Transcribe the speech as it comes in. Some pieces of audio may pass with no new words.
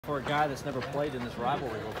For a guy that's never played in this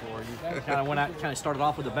rivalry before, you kind of went out, kind of started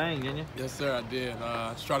off with a bang, didn't you? Yes, sir, I did.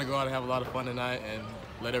 Just try to go out and have a lot of fun tonight and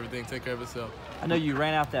let everything take care of itself. I know you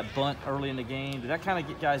ran out that bunt early in the game. Did that kind of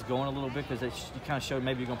get guys going a little bit because you kind of showed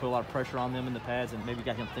maybe you're going to put a lot of pressure on them in the pads and maybe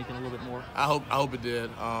got him thinking a little bit more? I hope it did.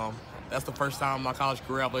 That's the first time in my college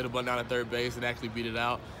career I played a bunt down at third base and actually beat it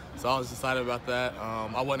out. So I was excited about that.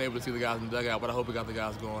 I wasn't able to see the guys in the dugout, but I hope it got the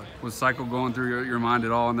guys going. Was cycle going through your mind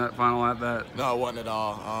at all in that final at that? No, it wasn't at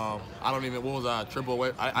all. I don't even, what was I, triple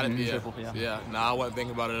away? I didn't, triple, yeah. Yeah, no, I wasn't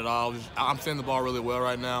thinking about it at all. I'm seeing the ball really well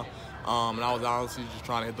right now. And I was honestly just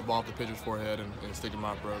trying to hit the ball off the pitcher's forehead and stick to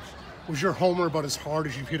my approach. Was your homer about as hard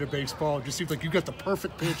as you've hit a baseball? It just seems like you got the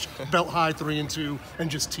perfect pitch, belt high 3-2, and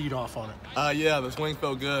just teed off on it. Yeah, the swing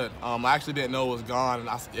felt good. I actually didn't know it was gone. And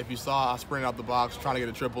if you saw, I sprinted out the box trying to get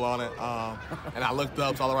a triple on it. And I looked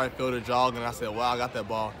up, saw the right fielder jogging, and I said, wow, I got that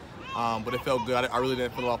ball. But it felt good. I really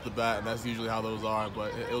didn't feel it off the bat, and that's usually how those are.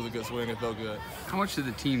 But it was a good swing. It felt good. How much did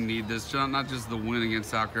the team need this? Not just the win against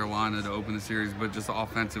South Carolina to open the series, but just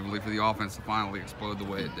offensively for the offense to finally explode the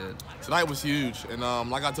way it did? Tonight was huge. And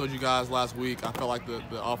like I told you guys last week, I felt like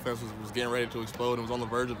the offense was getting ready to explode and was on the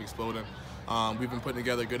verge of exploding. We've been putting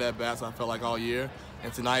together good at-bats, I felt like, all year.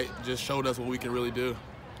 And tonight just showed us what we can really do.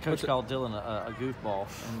 Coach called Dylan a goofball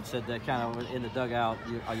and said that kind of in the dugout,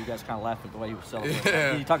 you guys kind of laughed at the way he was celebrating. Yeah.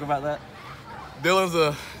 Can you talk about that? I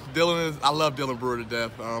love Dylan Brewer to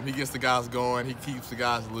death. He gets the guys going. He keeps the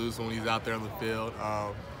guys loose when he's out there in the field.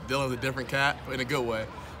 Dylan's a different cat in a good way.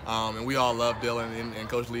 And we all love Dylan, and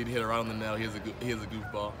Coach Lee hit it right on the nail. He is a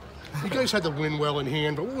goofball. You guys had the win well in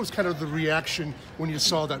hand, but what was kind of the reaction when you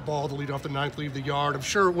saw that ball to lead off the ninth leave the yard? I'm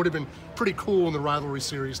sure it would have been pretty cool in the rivalry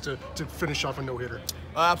series to finish off a no-hitter.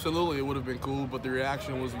 Absolutely, it would have been cool, but the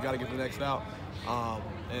reaction was we got to get the next out.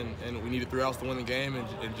 And we needed 3 outs to win the game,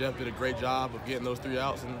 and Jeff did a great job of getting those 3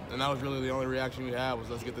 outs, and that was really the only reaction we had was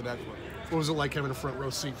let's get the next one. What was it like having a front row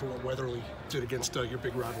seat for what Weatherly did against your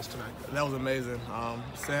big rivals tonight? That was amazing.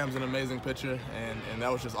 Sam's an amazing pitcher, and that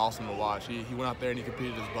was just awesome to watch. He went out there and he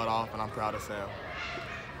competed his butt off, and I'm proud of Sam.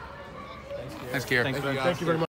 Thanks, Kier. Thank you very much.